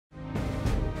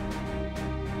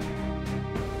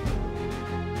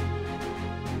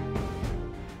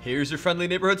Here's your friendly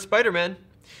neighborhood Spider-Man.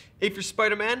 If you're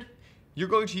Spider-Man, you're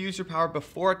going to use your power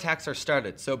before attacks are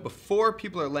started. So before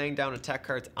people are laying down attack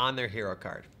cards on their hero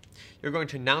card. You're going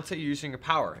to announce that you're using your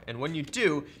power. And when you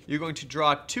do, you're going to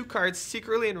draw 2 cards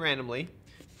secretly and randomly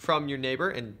from your neighbor.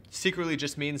 And secretly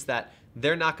just means that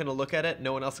they're not going to look at it.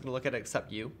 No one else is going to look at it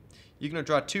except you. You're going to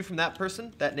draw 2 from that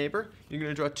person, that neighbor. You're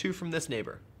going to draw 2 from this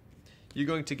neighbor. You're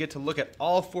going to get to look at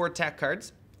all 4 attack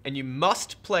cards. And you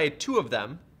must play 2 of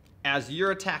them as your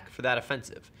attack for that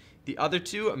offensive. The other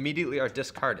 2 immediately are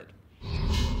discarded.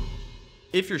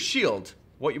 If you're S.H.I.E.L.D,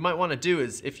 what you might want to do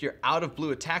is, if you're out of blue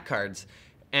attack cards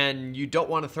and you don't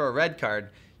want to throw a red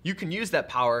card, you can use that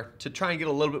power to try and get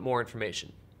a little bit more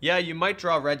information. Yeah, you might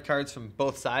draw red cards from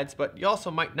both sides, but you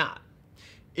also might not.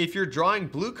 If you're drawing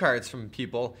blue cards from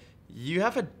people, you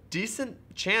have a decent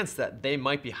chance that they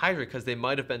might be Hydra because they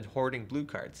might have been hoarding blue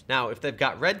cards. Now, if they've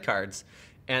got red cards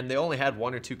and they only had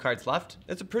 1 or 2 cards left,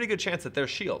 it's a pretty good chance that they're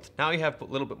S.H.I.E.L.D. Now you have a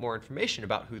little bit more information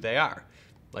about who they are.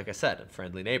 Like I said, a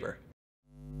friendly neighbor.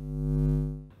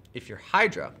 If you're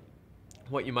Hydra,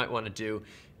 what you might want to do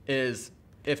is,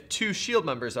 if 2 S.H.I.E.L.D.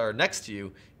 members are next to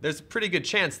you, there's a pretty good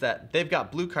chance that they've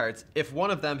got blue cards if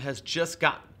one of them has just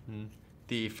gotten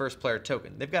the first player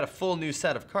token. They've got a full new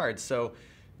set of cards, so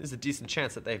there's a decent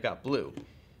chance that they've got blue.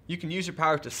 You can use your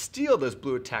power to steal those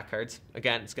blue attack cards.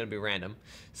 Again, it's going to be random.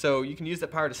 So you can use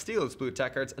that power to steal those blue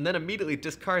attack cards and then immediately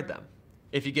discard them.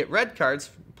 If you get red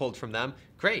cards pulled from them,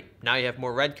 great. Now you have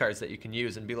more red cards that you can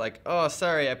use and be like, oh,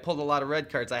 sorry, I pulled a lot of red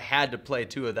cards. I had to play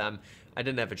 2 of them. I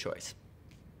didn't have a choice.